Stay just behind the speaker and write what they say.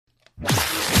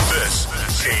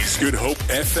This is Good Hope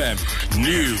FM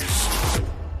News.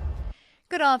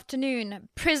 Good afternoon.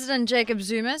 President Jacob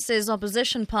Zuma says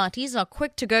opposition parties are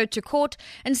quick to go to court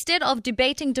instead of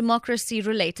debating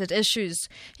democracy-related issues.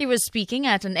 He was speaking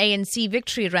at an ANC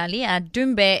victory rally at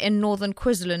Dumbe in northern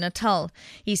KwaZulu-Natal.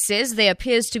 He says there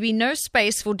appears to be no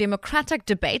space for democratic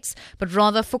debates, but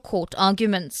rather for court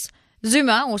arguments.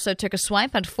 Zuma also took a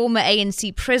swipe at former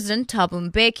ANC President Thabo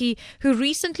Mbeki, who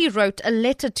recently wrote a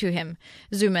letter to him.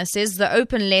 Zuma says the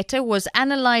open letter was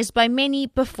analysed by many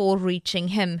before reaching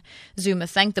him. Zuma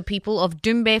thanked the people of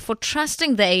Dumbe for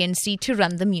trusting the ANC to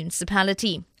run the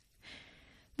municipality.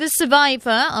 The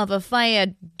survivor of a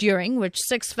fire during which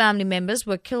 6 family members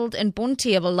were killed in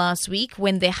Bonteheuwel last week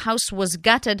when their house was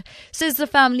gutted says the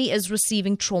family is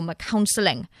receiving trauma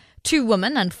counselling. 2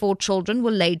 women and 4 children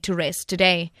were laid to rest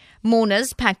today.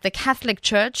 Mourners packed the Catholic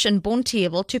Church in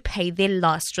Bonteheuwel to pay their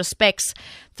last respects.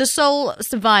 The sole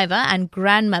survivor and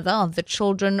grandmother of the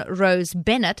children, Rose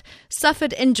Bennett,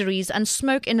 suffered injuries and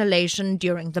smoke inhalation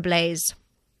during the blaze.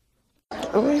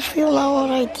 We feel all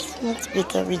right. Much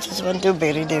better. We just want to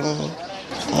bury them.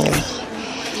 Are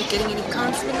you getting any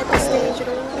counseling at this stage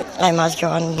at all? I must go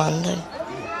on Monday.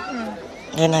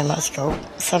 Then I must go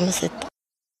Somerset.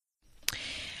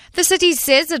 The city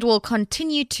says it will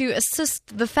continue to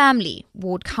assist the family,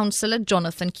 Ward Councillor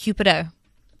Jonathan Cupido.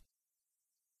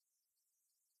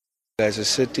 As a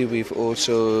city, we've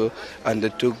also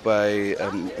undertook by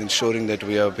ensuring that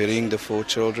we are burying the 4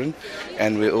 children,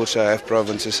 and we also have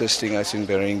province assisting us in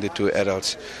burying the 2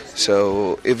 adults.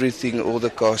 So everything, all the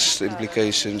costs,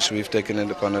 implications, we've taken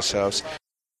it upon ourselves.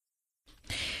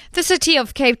 The City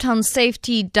of Cape Town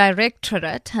Safety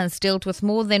Directorate has dealt with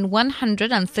more than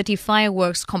 130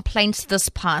 fireworks complaints this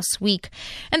past week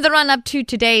in the run-up to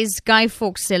today's Guy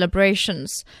Fawkes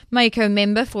celebrations. MACO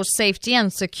member for Safety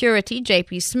and Security,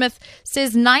 JP Smith,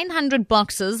 says 900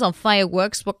 boxes of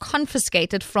fireworks were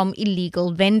confiscated from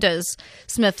illegal vendors.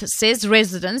 Smith says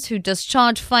residents who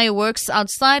discharge fireworks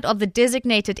outside of the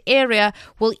designated area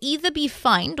will either be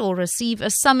fined or receive a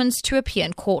summons to appear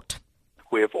in court.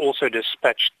 We have also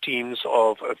dispatched teams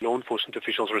of law enforcement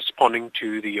officials responding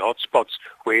to the hotspots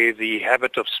where the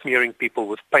habit of smearing people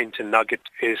with paint and nugget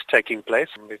is taking place.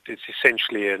 It's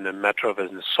essentially a matter of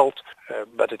an assault,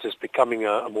 but it is becoming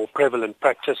a more prevalent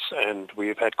practice, and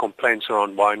we've had complaints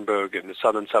around Wynberg and the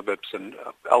southern suburbs and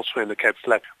elsewhere in the Cape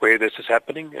Flat where this is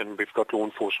happening, and we've got law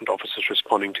enforcement officers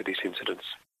responding to these incidents.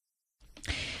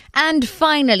 And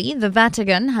finally, the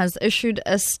Vatican has issued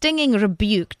a stinging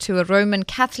rebuke to a Roman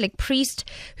Catholic priest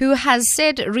who has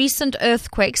said recent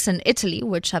earthquakes in Italy,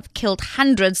 which have killed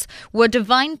hundreds, were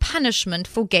divine punishment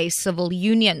for gay civil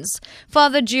unions.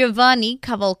 Father Giovanni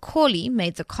Cavalcoli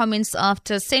made the comments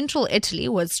after central Italy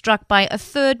was struck by a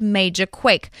 3rd major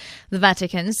quake. The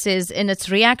Vatican says in its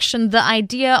reaction, the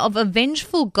idea of a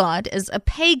vengeful God is a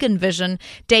pagan vision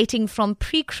dating from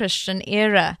pre-Christian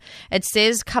era. It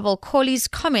says Cavalcoli's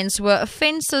comments were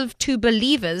offensive to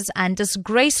believers and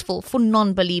disgraceful for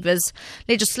non-believers.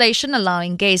 Legislation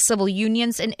allowing gay civil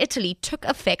unions in Italy took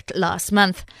effect last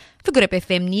month. For Good Hope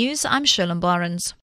FM News, I'm Shirley Barnes.